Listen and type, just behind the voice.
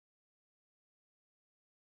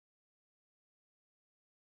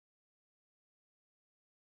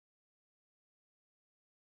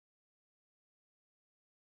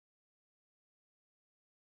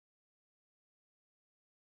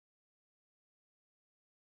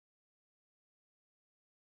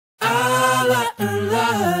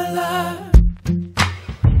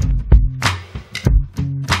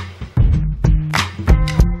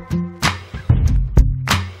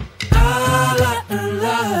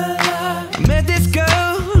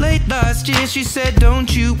She said,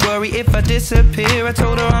 don't you worry if I disappear. I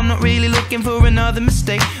told her I'm not really looking for another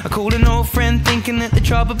mistake. I called an old friend thinking that the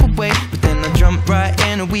trouble would wait, but then I jumped right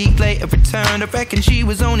in. A week later returned. I reckon she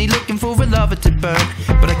was only looking for a lover to burn,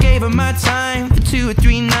 but I gave her my time for 2 or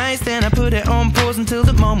 3 nights. Then I put it on pause until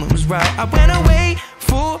the moment was right. I went away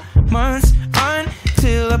 4 months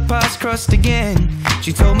until our paths crossed again.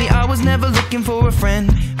 She told me I was never looking for a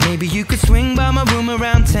friend. Maybe you could swing by my room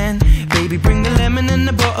around 10. Baby, bring the lemon and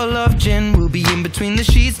a bottle of gin. We'll be in between the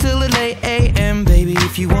sheets till the late AM. Baby,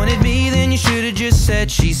 if you wanted me, then you should've just said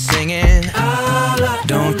she's singing.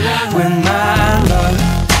 Don't win my love.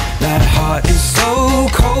 That heart is so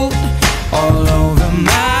cold, all over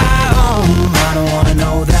my own. I don't wanna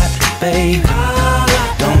know that, babe.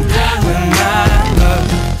 Don't win my love.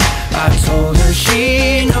 I told her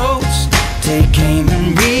she knows. Take aim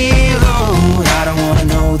and reload. I don't wanna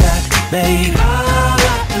know that, babe.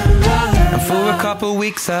 And for a couple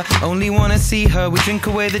weeks I only wanna see her. We drink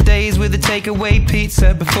away the days with a takeaway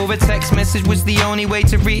pizza. Before a text message was the only way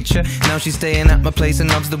to reach her. Now she's staying at my place and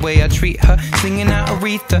loves the way I treat her. Singing out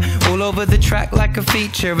Aretha all over the track like a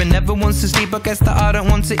feature. And never wants to sleep, I guess that I don't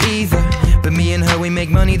want to either. But me and her, we make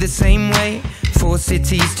money the same way. 4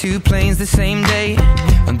 cities, 2 planes the same day.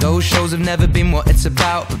 And those shows have never been what it's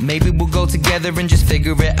about, but maybe we'll go together and just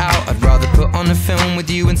figure it out. I'd rather put on a film with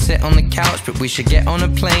you and sit on the couch, but we should get on a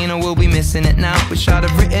plane or we'll be missing it now. Wish I'd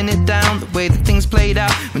have written it down, the way that things played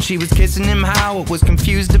out when she was kissing him, how I was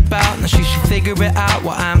confused about. Now she should figure it out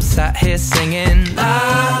while I'm sat here singing.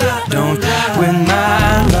 Don't win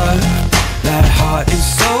my love. That heart is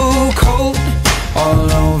so cold, all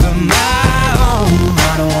over my own.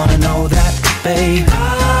 I don't wanna know that, babe.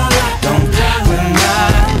 Don't win my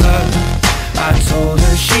love. I told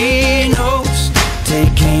her she knows.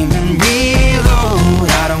 Take aim and reload.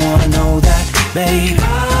 I don't wanna know that, babe.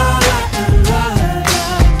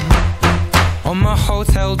 On my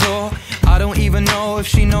hotel door, I don't even know if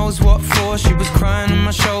she knows what for. She was crying on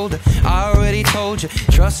my shoulder. I already told you,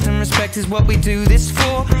 trust and respect is what we do this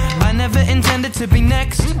for. I never intended to be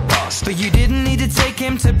next, but you didn't need to take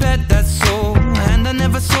him to bed, that's all. And I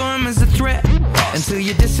never saw him as a threat until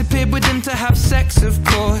you disappeared with him to have sex, of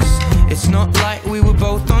course. It's not like we were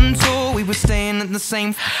both on tour. We were staying at the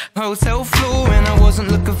same hotel floor. And I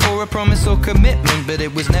wasn't looking for a promise or commitment, but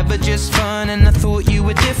it was never just fun, and I thought you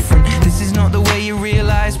were different. This is not the way you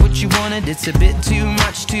realize what you wanted. It's a bit too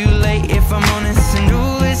much, too late if I'm honest. And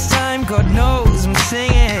all this time, God knows I'm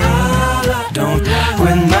singing. Don't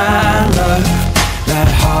win my love. That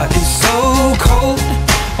heart is so cold,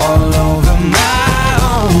 all